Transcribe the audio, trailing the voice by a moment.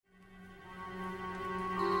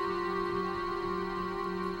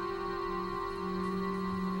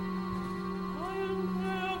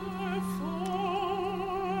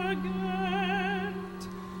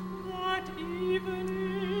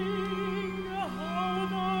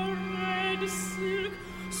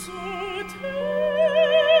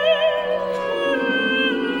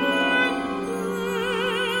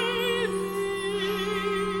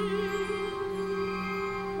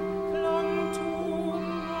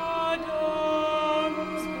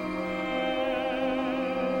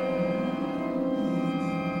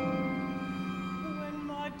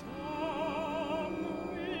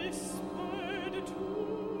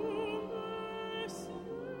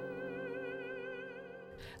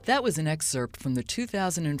That was an excerpt from the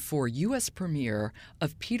 2004 U.S. premiere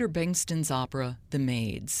of Peter Bengston's opera, The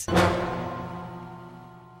Maids.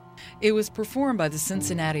 It was performed by the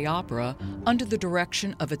Cincinnati Opera under the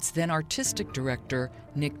direction of its then artistic director,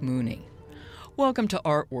 Nic Muni. Welcome to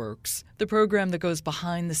Artworks, the program that goes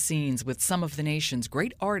behind the scenes with some of the nation's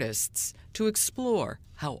great artists to explore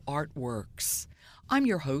how art works. I'm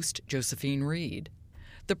your host, Josephine Reed.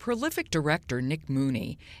 The prolific director, Nic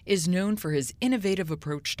Muni, is known for his innovative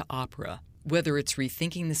approach to opera, whether it's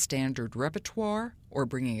rethinking the standard repertoire or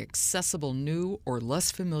bringing accessible new or less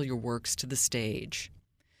familiar works to the stage.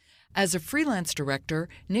 As a freelance director,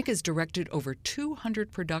 Nic has directed over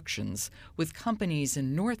 200 productions with companies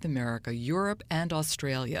in North America, Europe, and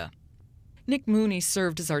Australia. Nic Muni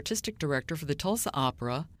served as artistic director for the Tulsa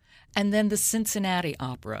Opera and then the Cincinnati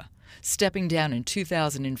Opera, stepping down in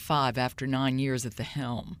 2005 after 9 years at the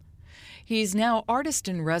helm. He's now artist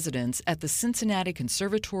in residence at the Cincinnati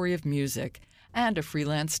Conservatory of Music and a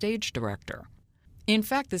freelance stage director. In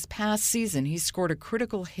fact, this past season, he scored a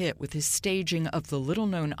critical hit with his staging of the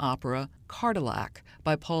little-known opera Cardillac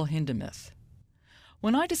by Paul Hindemith.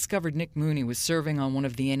 When I discovered Nic Muni was serving on one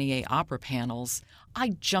of the NEA opera panels,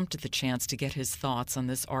 I jumped at the chance to get his thoughts on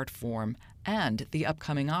this art form and the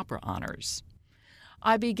upcoming opera honors.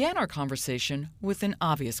 I began our conversation with an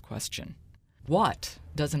obvious question. What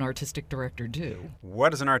does an artistic director do? What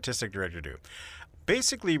does an artistic director do?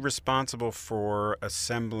 Basically responsible for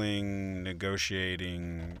assembling,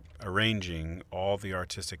 negotiating, arranging all the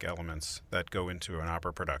artistic elements that go into an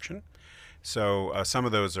opera production. So some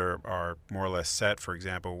of those are more or less set. For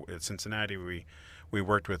example, at Cincinnati, we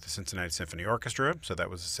worked with the Cincinnati Symphony Orchestra, so that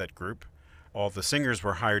was a set group. All the singers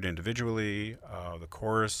were hired individually. The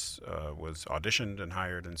chorus was auditioned and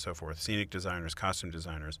hired and so forth. Scenic designers, costume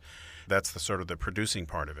designers. That's the sort of the producing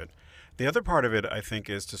part of it. The other part of it, I think,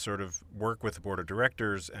 is to sort of work with the board of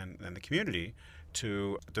directors and the community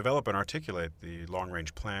to develop and articulate the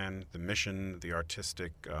long-range plan, the mission, the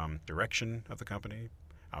artistic direction of the company.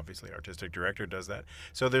 Obviously, artistic director does that.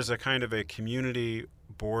 So there's a kind of a community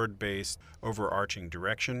board-based overarching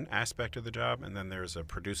direction aspect of the job, and then there's a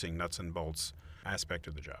producing nuts and bolts aspect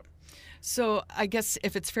of the job. So I guess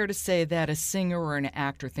if it's fair to say that a singer or an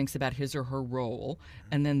actor thinks about his or her role,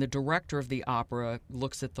 and then the director of the opera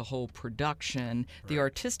looks at the whole production, the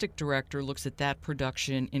artistic director looks at that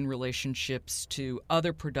production in relationships to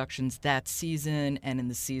other productions that season and in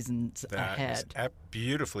the seasons ahead. That is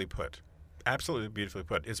beautifully put. Absolutely beautifully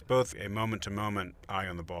put. It's both a moment-to-moment eye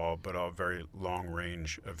on the ball, but a very long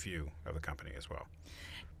range of view of the company as well.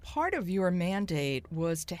 Part of your mandate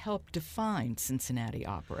was to help define Cincinnati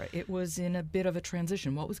Opera. It was in a bit of a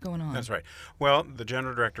transition. What was going on? That's right. Well, the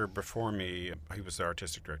general director before me, he was the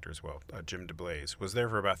artistic director as well, Jim DeBlaise, was there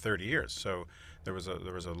for about 30 years. So there was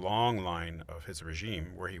a long line of his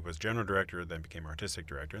regime where he was general director, then became artistic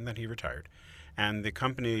director, and then he retired. And the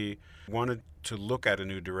company wanted to look at a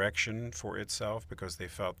new direction for itself because they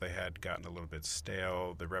felt they had gotten a little bit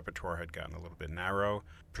stale. The repertoire had gotten a little bit narrow,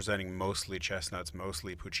 presenting mostly chestnuts,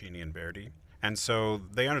 mostly Puccini and Verdi. And so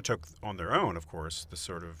they undertook on their own, of course, the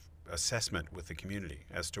sort of assessment with the community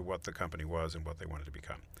as to what the company was and what they wanted to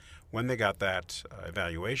become. When they got that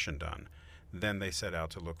evaluation done, then they set out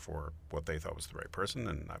to look for what they thought was the right person,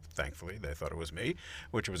 and thankfully they thought it was me,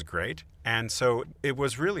 which was great. And so it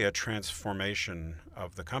was really a transformation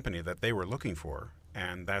of the company that they were looking for,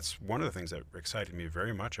 and that's one of the things that excited me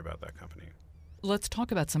very much about that company. Let's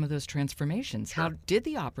talk about some of those transformations. Sure. How did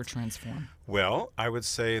the opera transform? Well, I would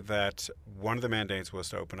say that one of the mandates was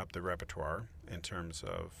to open up the repertoire in terms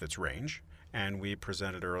of its range. And we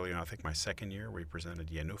presented early on, I think my second year, we presented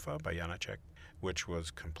Yenufa by Janacek, which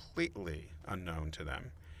was completely unknown to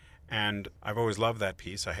them. And I've always loved that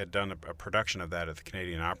piece. I had done a production of that at the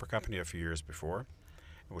Canadian Opera Company a few years before,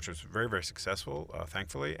 which was very, very successful,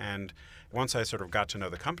 thankfully. And once I sort of got to know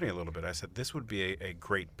the company a little bit, I said this would be a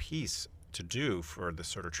great piece to do for this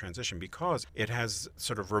sort of transition because it has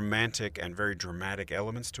sort of romantic and very dramatic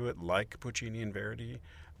elements to it, like Puccini and Verdi,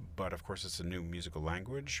 but of course it's a new musical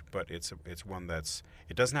language, but it's one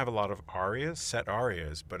it doesn't have a lot of set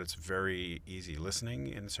arias, but it's very easy listening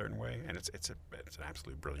in a certain way, and it's an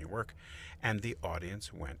absolutely brilliant work. And the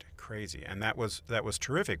audience went crazy. And that was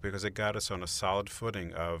terrific because it got us on a solid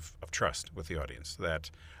footing of trust with the audience that,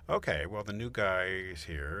 okay, well, the new guy is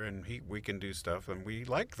here and we can do stuff and we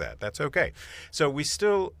like that. That's okay. So we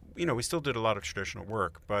still did a lot of traditional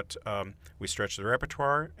work, but we stretched the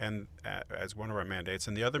repertoire and as one of our mandates.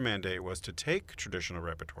 And the other mandate was to take traditional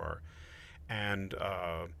repertoire and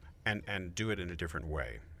do it in a different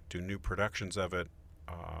way, do new productions of it,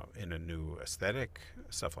 in a new aesthetic,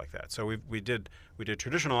 stuff like that. So we did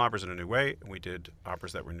traditional operas in a new way, and we did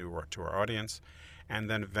operas that were new to our audience, and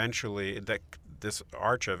then eventually this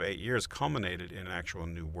arch of 8 years culminated in an actual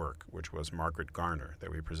new work, which was Margaret Garner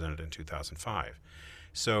that we presented in 2005.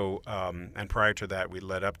 So, and prior to that, we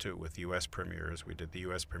led up to it with U.S. premieres. We did the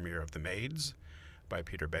U.S. premiere of The Maids by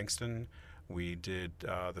Peter Bengtsson. We did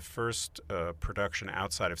the first production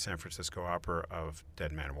outside of San Francisco Opera of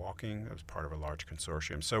Dead Man Walking. It was part of a large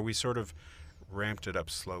consortium. So we sort of ramped it up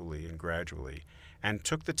slowly and gradually and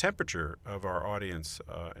took the temperature of our audience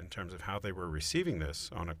in terms of how they were receiving this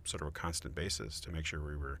on a sort of a constant basis to make sure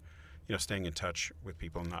we were, staying in touch with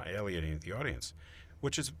people and not alienating the audience,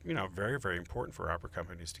 which is, very, very important for opera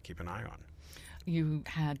companies to keep an eye on. You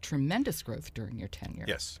had tremendous growth during your tenure.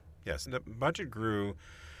 Yes. And the budget grew.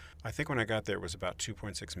 I think when I got there, it was about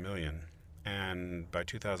 $2.6 million, and by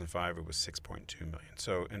 2005, it was $6.2 million.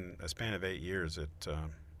 So in a span of 8 years, it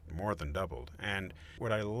more than doubled. And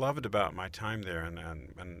what I loved about my time there, and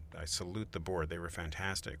I salute the board, they were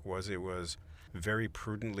fantastic, was it was very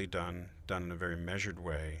prudently done in a very measured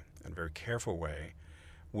way and very careful way,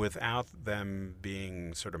 without them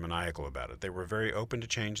being sort of maniacal about it. They were very open to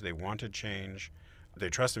change. They wanted change.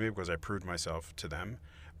 They trusted me because I proved myself to them.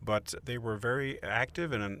 But they were very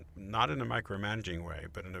active, not in a micromanaging way,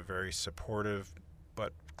 but in a very supportive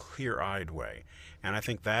but clear-eyed way. And I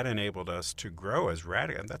think that enabled us to grow as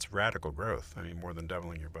radical, and that's radical growth. I mean, more than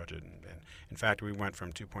doubling your budget. And in fact, we went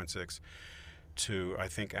from 2.6 to, I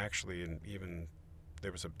think, actually, and even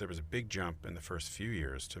there was a big jump in the first few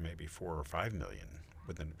years to maybe 4 or 5 million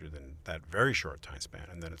within that very short time span,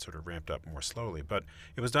 and then it sort of ramped up more slowly. But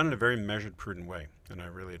it was done in a very measured, prudent way, and I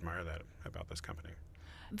really admire that about this company.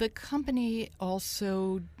 The company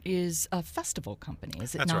also is a festival company,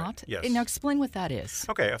 is it That's not? Right. Yes. Now explain what that is.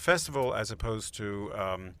 Okay, a festival as opposed to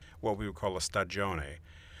what we would call a stagione.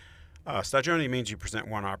 Stagione means you present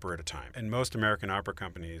one opera at a time. And most American opera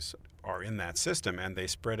companies are in that system, and they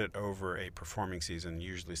spread it over a performing season,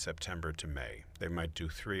 usually September to May. They might do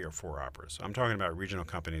 3 or 4 operas. I'm talking about regional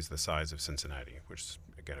companies the size of Cincinnati, which is,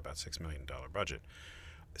 again, about $6 million budget.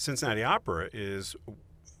 Cincinnati Opera is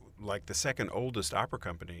like the second oldest opera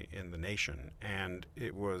company in the nation, and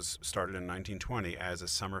it was started in 1920 as a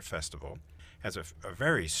summer festival. Has a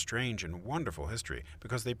very strange and wonderful history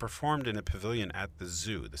because they performed in a pavilion at the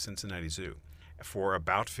zoo, the Cincinnati Zoo, for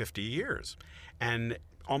about 50 years. And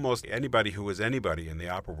almost anybody who was anybody in the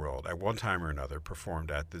opera world at one time or another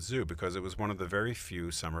performed at the zoo because it was one of the very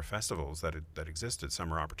few summer festivals that existed,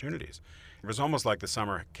 summer opportunities. It was almost like the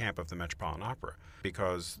summer camp of the Metropolitan Opera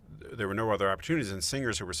because there were no other opportunities, and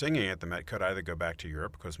singers who were singing at the Met could either go back to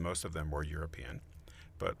Europe because most of them were European,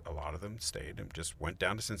 but a lot of them stayed and just went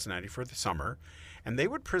down to Cincinnati for the summer. And they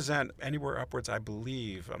would present anywhere upwards, I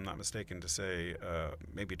believe, I'm not mistaken to say,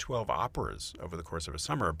 maybe 12 operas over the course of a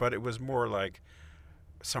summer. But it was more like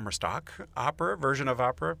summer stock opera, version of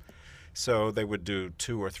opera. So they would do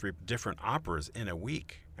 2 or 3 different operas in a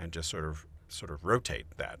week and just sort of rotate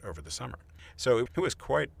that over the summer. So it was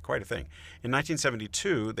quite a thing. In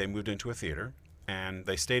 1972, they moved into a theater. And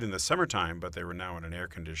they stayed in the summertime, but they were now in an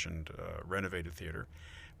air-conditioned, renovated theater,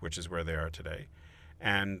 which is where they are today,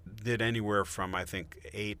 and did anywhere from, I think,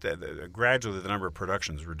 8, gradually the number of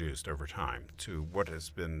productions reduced over time to what has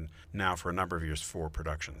been now for a number of years 4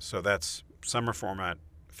 productions. So that's summer format,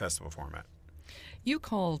 festival format. You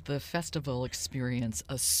call the festival experience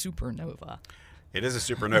a supernova. It is a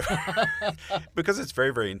supernova because it's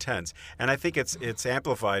very, very intense. And I think it's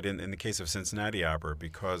amplified in the case of Cincinnati Opera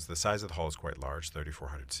because the size of the hall is quite large,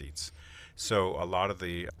 3,400 seats. So a lot of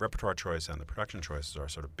the repertoire choice and the production choices are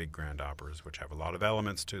sort of big grand operas, which have a lot of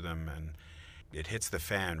elements to them, and it hits the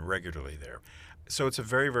fan regularly there. So it's a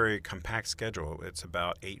very, very compact schedule. It's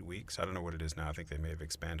about 8 weeks. I don't know what it is now. I think they may have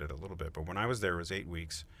expanded a little bit. But when I was there, it was 8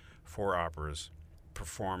 weeks, 4 operas,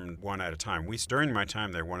 performed one at a time. During my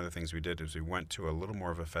time there, one of the things we did is we went to a little more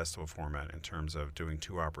of a festival format in terms of doing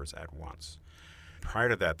 2 operas at once. Prior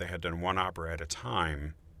to that, they had done 1 opera at a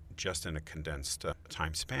time just in a condensed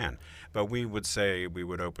time span. But we would say we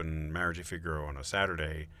would open Marriage of Figaro on a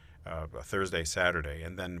Saturday, a Thursday, Saturday,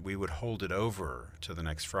 and then we would hold it over to the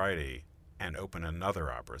next Friday and open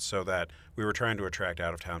another opera, so that we were trying to attract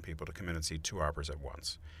out-of-town people to come in and see two operas at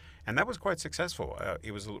once. And that was quite successful.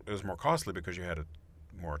 It was more costly because you had a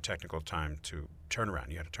more technical time to turn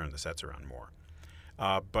around. You had to turn the sets around more.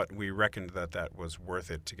 But we reckoned that that was worth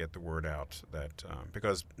it to get the word out, that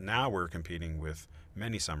because now we're competing with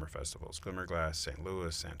many summer festivals, Glimmerglass, St.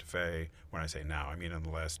 Louis, Santa Fe. When I say now, I mean in the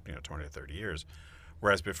last 20 to 30 years.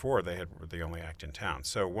 Whereas before, they were the only act in town.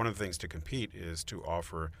 So one of the things to compete is to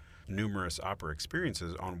offer numerous opera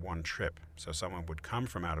experiences on one trip. So someone would come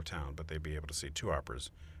from out of town, but they'd be able to see two operas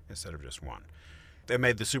instead of just one. They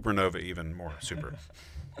made the Supernova even more super.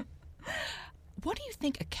 What do you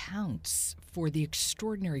think accounts for the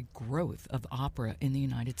extraordinary growth of opera in the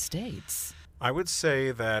United States? I would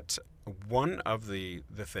say that one of the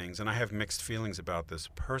things, and I have mixed feelings about this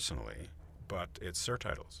personally, but it's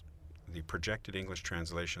surtitles. The projected English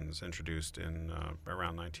translations introduced in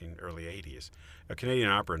around early 80s. A Canadian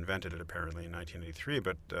Opera invented it apparently in 1983,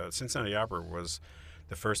 but Cincinnati Opera was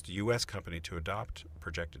the first U.S. company to adopt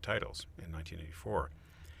projected titles in 1984.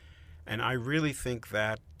 And I really think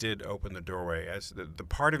that did open the doorway. As the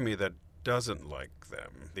part of me that doesn't like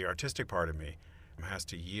them, the artistic part of me, has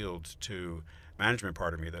to yield to management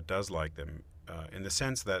part of me that does like them, in the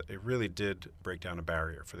sense that it really did break down a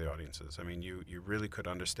barrier for the audiences. I mean, you really could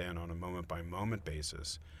understand on a moment-by-moment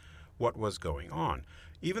basis what was going on.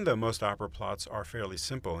 Even though most opera plots are fairly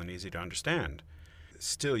simple and easy to understand,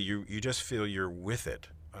 still you just feel you're with it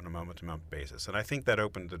on a moment-to-moment basis. And I think that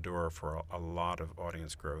opened the door for a lot of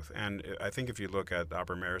audience growth. And I think if you look at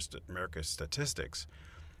Opera America's statistics,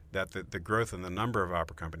 that the growth in the number of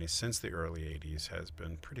opera companies since the early 80s has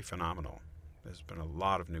been pretty phenomenal. There's been a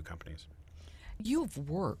lot of new companies. You've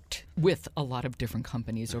worked with a lot of different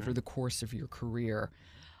companies over the course of your career.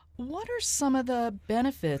 What are some of the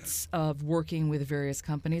benefits of working with various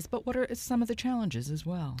companies, but what are some of the challenges as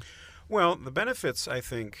well? Well, the benefits, I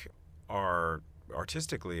think, are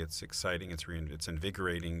artistically it's exciting, it's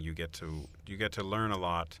invigorating. You get to learn a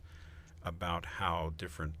lot about how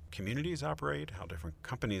different communities operate, how different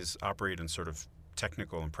companies operate in sort of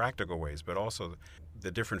technical and practical ways, but also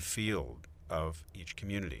the different field of each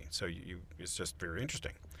community. So it's just very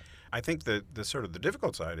interesting. I think the sort of the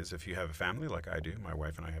difficult side is if you have a family like I do, my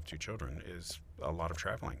wife and I have two children, is a lot of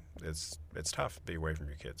traveling. It's tough to be away from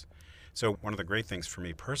your kids. So one of the great things for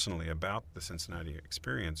me personally about the Cincinnati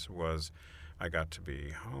experience was I got to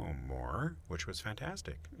be home more, which was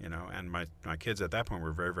fantastic, and my kids at that point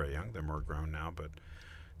were very, very young. They're more grown now, but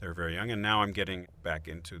they're very young. And now I'm getting back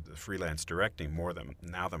into the freelance directing more than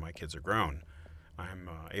now that my kids are grown. I'm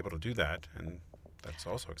able to do that, and that's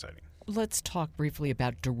also exciting. Let's talk briefly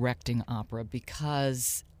about directing opera,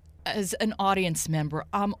 because as an audience member,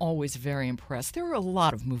 I'm always very impressed. There are a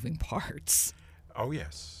lot of moving parts. Oh,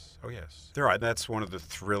 yes. There are. That's one of the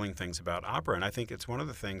thrilling things about opera, and I think it's one of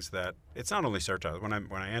the things that it's not only surtitles.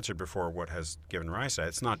 When I answered before what has given rise to that,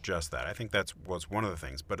 it's not just that. I think that was one of the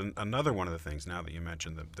things. But another one of the things, now that you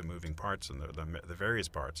mentioned the moving parts and the various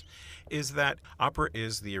parts, is that opera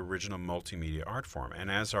is the original multimedia art form.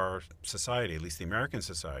 And as our society, at least the American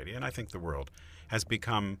society, and I think the world, has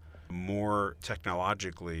become more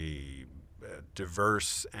technologically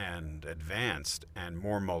diverse and advanced and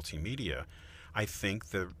more multimedia, I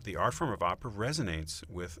think the art form of opera resonates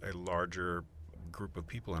with a larger group of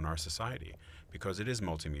people in our society because it is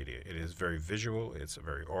multimedia. It is very visual. It's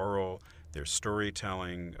very oral. There's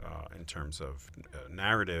storytelling in terms of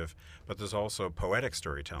narrative, but there's also poetic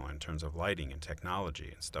storytelling in terms of lighting and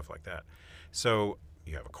technology and stuff like that. So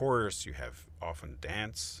you have a chorus, you have often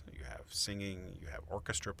dance, you have singing, you have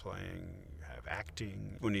orchestra playing, you have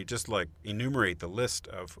acting. When you just enumerate the list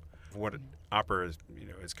of what opera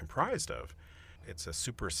is comprised of, it's a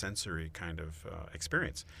super sensory kind of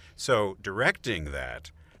experience. So directing that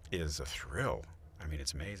is a thrill. I mean,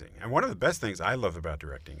 it's amazing. And one of the best things I love about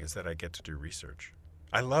directing is that I get to do research.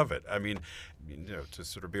 I love it. I mean, to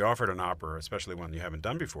sort of be offered an opera, especially one you haven't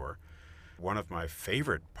done before, one of my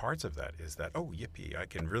favorite parts of that is that, oh, yippee, I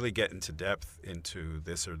can really get into depth into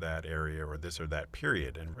this or that area or this or that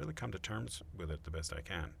period and really come to terms with it the best I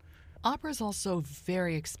can. Opera is also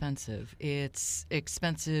very expensive. It's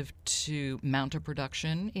expensive to mount a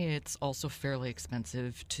production. It's also fairly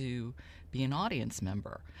expensive to be an audience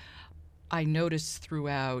member. I noticed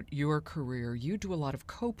throughout your career you do a lot of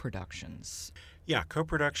co-productions. Yeah,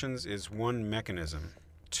 co-productions is one mechanism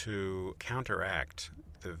to counteract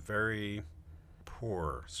the very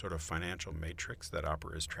poor sort of financial matrix that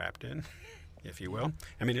opera is trapped in, if you will.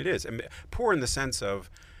 I mean, it is. Poor in the sense of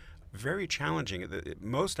very challenging.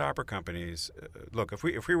 Most opera companies, look, if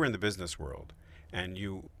we were in the business world and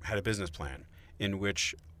you had a business plan in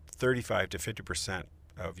which 35 to 50%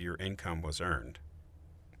 of your income was earned,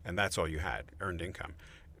 and that's all you had, earned income,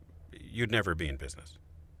 you'd never be in business,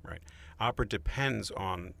 right? Opera depends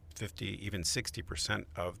on 50, even 60%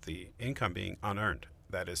 of the income being unearned,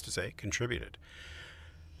 that is to say, contributed.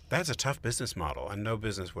 That's a tough business model, and no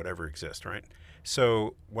business would ever exist, right?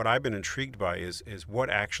 So what I've been intrigued by is what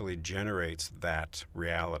actually generates that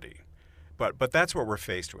reality. But that's what we're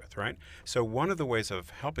faced with, right? So one of the ways of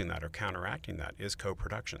helping that or counteracting that is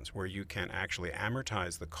co-productions, where you can actually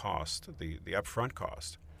amortize the cost, the upfront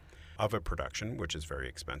cost of a production, which is very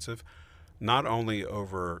expensive, not only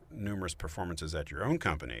over numerous performances at your own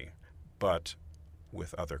company, but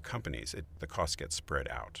with other companies. The cost gets spread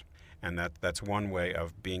out. And that's one way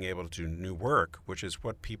of being able to do new work, which is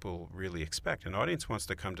what people really expect. An audience wants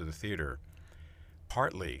to come to the theater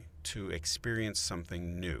partly to experience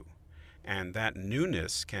something new. And that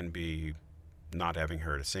newness can be not having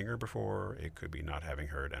heard a singer before. It could be not having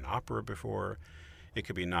heard an opera before. It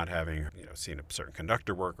could be not having seen a certain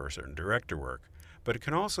conductor work or a certain director work. But it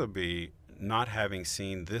can also be not having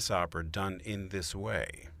seen this opera done in this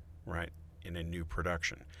way, right, in a new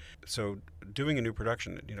production. So doing a new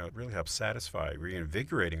production, it really helps satisfy,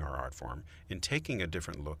 reinvigorating our art form in taking a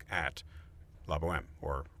different look at La Bohème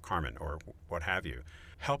or Carmen or what have you,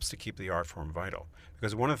 helps to keep the art form vital.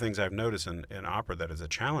 Because one of the things I've noticed in opera that is a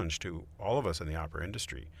challenge to all of us in the opera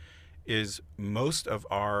industry is most of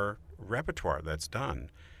our repertoire that's done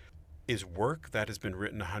is work that has been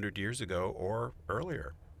written 100 years ago or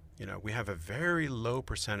earlier. We have a very low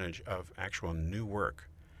percentage of actual new work,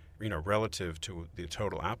 relative to the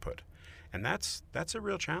total output. And that's a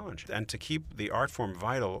real challenge. And to keep the art form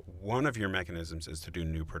vital, one of your mechanisms is to do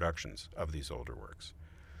new productions of these older works.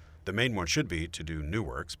 The main one should be to do new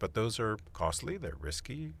works, but those are costly, they're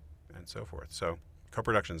risky, and so forth. So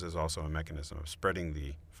co-productions is also a mechanism of spreading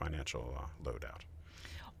the financial load out.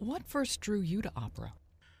 What first drew you to opera?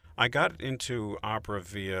 I got into opera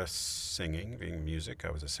via singing, being music.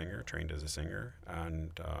 I was a singer, trained as a singer,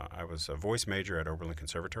 and I was a voice major at Oberlin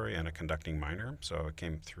Conservatory and a conducting minor, so I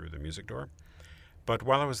came through the music door. But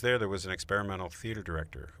while I was there was an experimental theater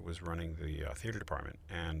director who was running the theater department,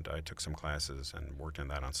 and I took some classes and worked in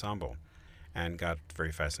that ensemble and got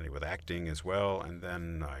very fascinated with acting as well, and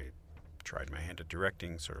then I tried my hand at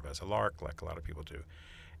directing sort of as a lark, like a lot of people do.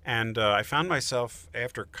 And I found myself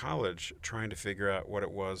after college trying to figure out what it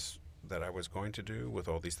was that I was going to do with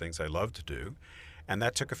all these things I love to do. And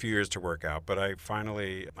that took a few years to work out, but I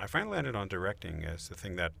finally landed on directing as the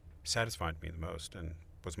thing that satisfied me the most and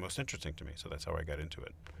was most interesting to me. So that's how I got into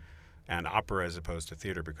it. And opera as opposed to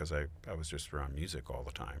theater, because I was just around music all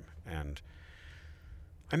the time. And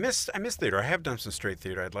I miss theater. I have done some straight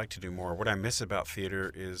theater. I'd like to do more. What I miss about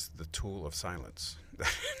theater is the tool of silence.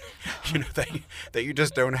 That you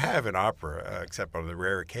just don't have in opera, except on the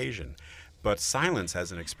rare occasion. But silence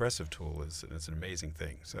as an expressive tool is an amazing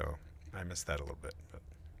thing. So I miss that a little bit.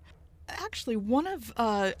 Actually, one of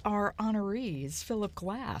our honorees, Philip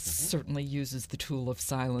Glass, certainly uses the tool of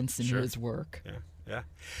silence in his work.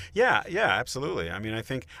 Yeah, absolutely.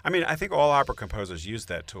 I think all opera composers use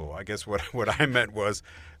that tool. I guess what I meant was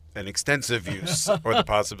an extensive use or the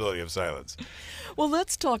possibility of silence. Well,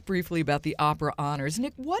 let's talk briefly about the opera honors.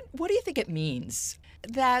 Nic, what do you think it means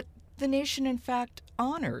that the nation, in fact,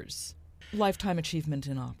 honors lifetime achievement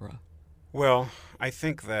in opera? Well, I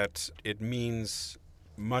think that it means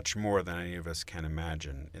much more than any of us can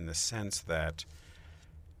imagine, in the sense that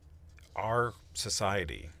our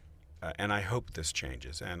society, and I hope this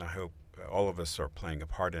changes, and I hope all of us are playing a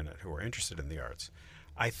part in it who are interested in the arts,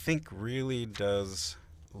 I think really does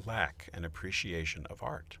lack an appreciation of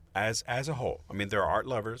art as a whole. There are art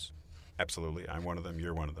lovers, absolutely. I'm one of them,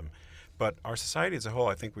 you're one of them. But our society as a whole,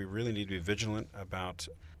 I think we really need to be vigilant about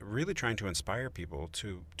really trying to inspire people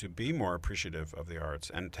to be more appreciative of the arts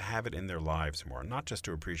and to have it in their lives more, not just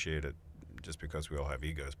to appreciate it just because we all have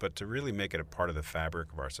egos, but to really make it a part of the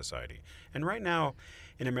fabric of our society. And right now,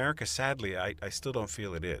 in America, sadly, I still don't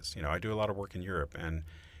feel it is. I do a lot of work in Europe, and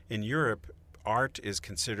in Europe, art is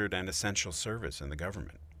considered an essential service in the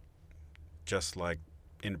government, just like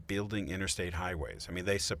in building interstate highways.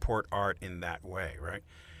 They support art in that way, right?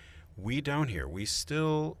 We don't here. We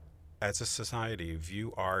still, as a society,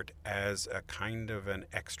 view art as a kind of an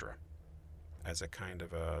extra, as a kind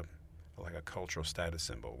of like a cultural status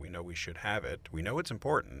symbol. We know we should have it. We know it's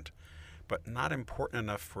important, but not important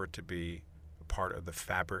enough for it to be a part of the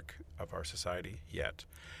fabric of our society yet.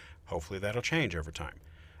 Hopefully that'll change over time.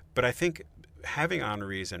 But I think having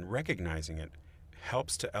honorees and recognizing it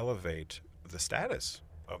helps to elevate the status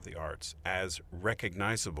of the arts as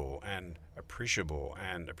recognizable and appreciable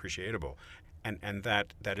and appreciable, and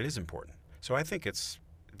that it is important. So I think it's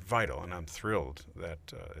vital, and I'm thrilled that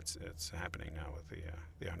it's happening now with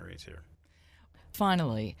the honorees here.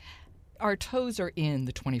 Finally, our toes are in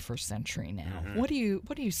the 21st century now. Mm-hmm. What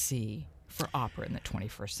do you see for opera in the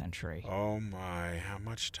 21st century? Oh my, how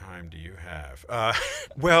much time do you have?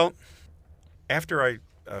 Well, after I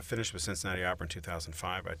finished with Cincinnati Opera in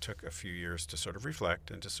 2005, I took a few years to sort of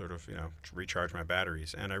reflect and to sort of, recharge my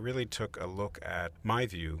batteries. And I really took a look at my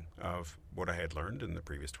view of what I had learned in the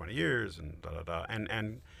previous 20 years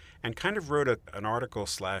and and kind of wrote an article /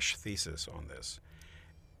 thesis on this,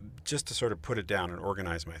 just to sort of put it down and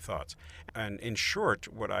organize my thoughts. And in short,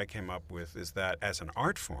 what I came up with is that as an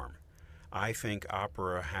art form, I think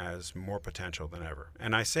opera has more potential than ever.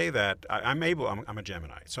 And I say that I'm a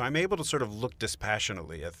Gemini, so I'm able to sort of look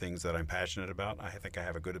dispassionately at things that I'm passionate about. I think I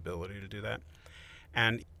have a good ability to do that.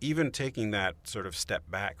 And even taking that sort of step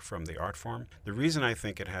back from the art form, the reason I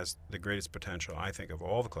think it has the greatest potential, I think, of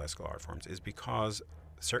all the classical art forms is because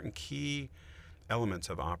certain key elements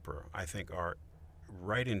of opera, I think, are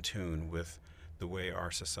right in tune with the way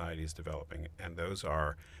our society is developing. And those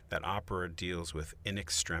are that opera deals with in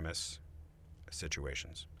extremis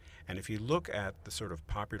situations. And if you look at the sort of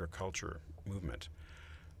popular culture movement,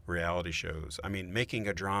 reality shows, making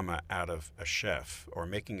a drama out of a chef, or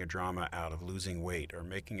making a drama out of losing weight, or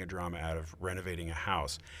making a drama out of renovating a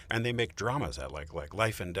house, and they make dramas out like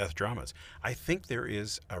life and death dramas. I think there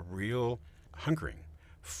is a real hunkering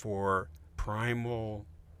for primal,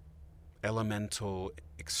 elemental,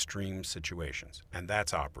 extreme situations, and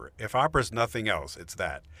that's opera. If opera is nothing else, it's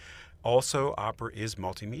that. Also, opera is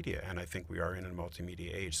multimedia, and I think we are in a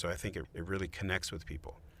multimedia age, so I think it really connects with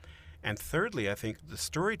people. And thirdly, I think the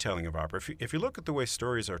storytelling of opera, if you look at the way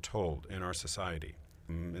stories are told in our society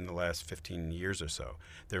in the last 15 years or so,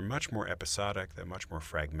 they're much more episodic, they're much more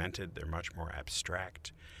fragmented, they're much more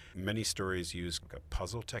abstract. Many stories use a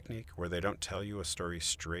puzzle technique where they don't tell you a story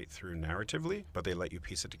straight through narratively, but they let you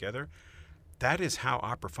piece it together. That is how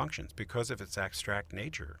opera functions because of its abstract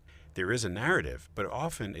nature. There is a narrative, but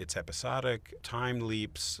often it's episodic, time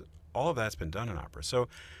leaps, all of that's been done in opera. So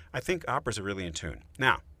I think operas are really in tune.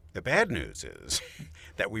 Now, the bad news is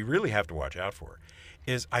that we really have to watch out for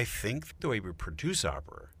is I think the way we produce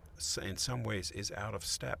opera in some ways is out of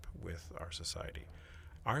step with our society.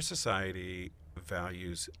 Our society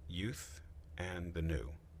values youth and the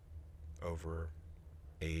new over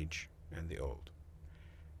age and the old.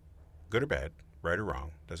 Good or bad, right or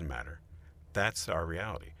wrong, doesn't matter. That's our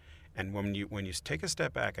reality. And when you take a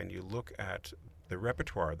step back and you look at the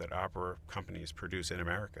repertoire that opera companies produce in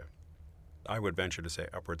America, I would venture to say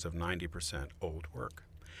upwards of 90% old work.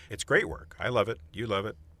 It's great work. I love it. You love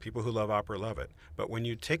it. People who love opera love it. But when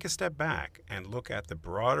you take a step back and look at the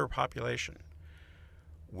broader population,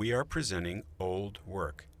 we are presenting old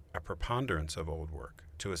work, a preponderance of old work,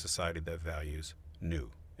 to a society that values new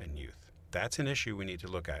and youth. That's an issue we need to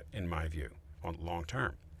look at, in my view, on long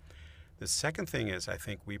term. The second thing is I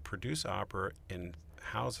think we produce opera in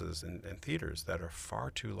houses and theaters that are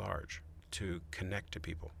far too large to connect to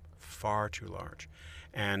people, far too large.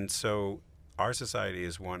 And so our society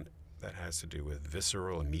is one that has to do with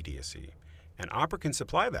visceral immediacy. And opera can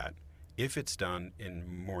supply that if it's done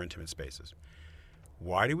in more intimate spaces.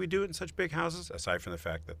 Why do we do it in such big houses, aside from the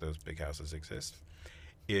fact that those big houses exist,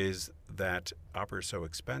 is that opera is so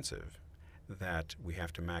expensive that we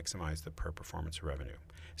have to maximize the per performance revenue.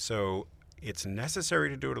 So it's necessary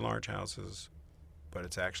to do it in large houses, but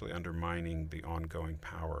it's actually undermining the ongoing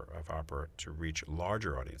power of opera to reach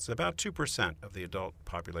larger audiences. About 2% of the adult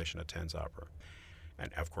population attends opera.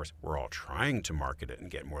 And of course, we're all trying to market it and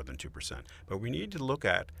get more than 2%. But we need to look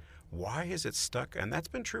at why is it stuck? And that's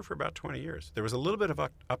been true for about 20 years. There was a little bit of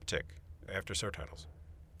uptick after subtitles,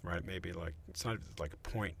 right? Maybe it's not like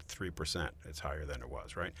 0.3%. It's higher than it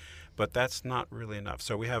was, right? But that's not really enough.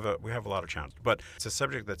 So we have a lot of challenges. But it's a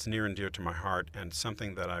subject that's near and dear to my heart and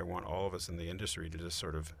something that I want all of us in the industry to just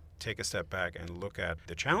sort of take a step back and look at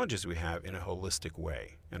the challenges we have in a holistic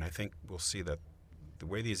way. And I think we'll see that the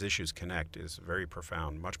way these issues connect is very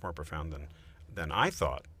profound, much more profound than I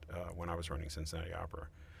thought when I was running Cincinnati Opera.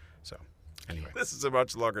 So anyway, this is a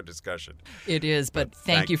much longer discussion. It is, but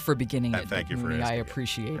thank you for beginning it. Thank you for asking. I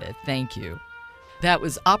appreciate it. Thank you. That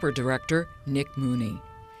was opera director Nic Muni.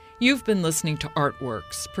 You've been listening to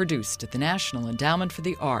Artworks, produced at the National Endowment for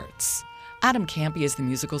the Arts. Adam Campy is the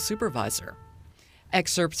musical supervisor.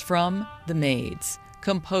 Excerpts from The Maids,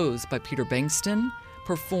 composed by Peter Bengston,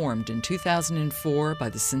 performed in 2004 by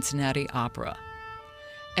the Cincinnati Opera.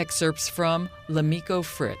 Excerpts from L'Amico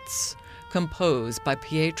Fritz, composed by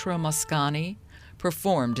Pietro Mascagni,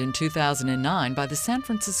 performed in 2009 by the San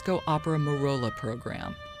Francisco Opera Marola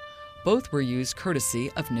program. Both were used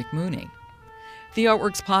courtesy of Nic Muni. The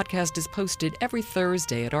Artworks podcast is posted every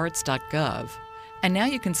Thursday at arts.gov. And now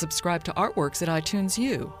you can subscribe to Artworks at iTunes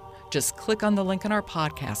U. Just click on the link on our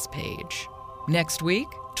podcast page. Next week,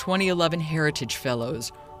 2011 Heritage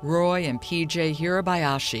Fellows Roy and PJ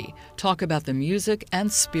Hirabayashi talk about the music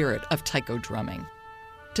and spirit of taiko drumming.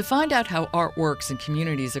 To find out how art works in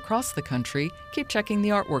communities across the country, keep checking the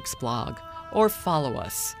Artworks blog or follow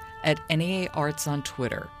us at NEA Arts on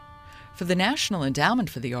Twitter. For the National Endowment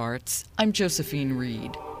for the Arts, I'm Josephine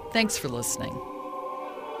Reed. Thanks for listening.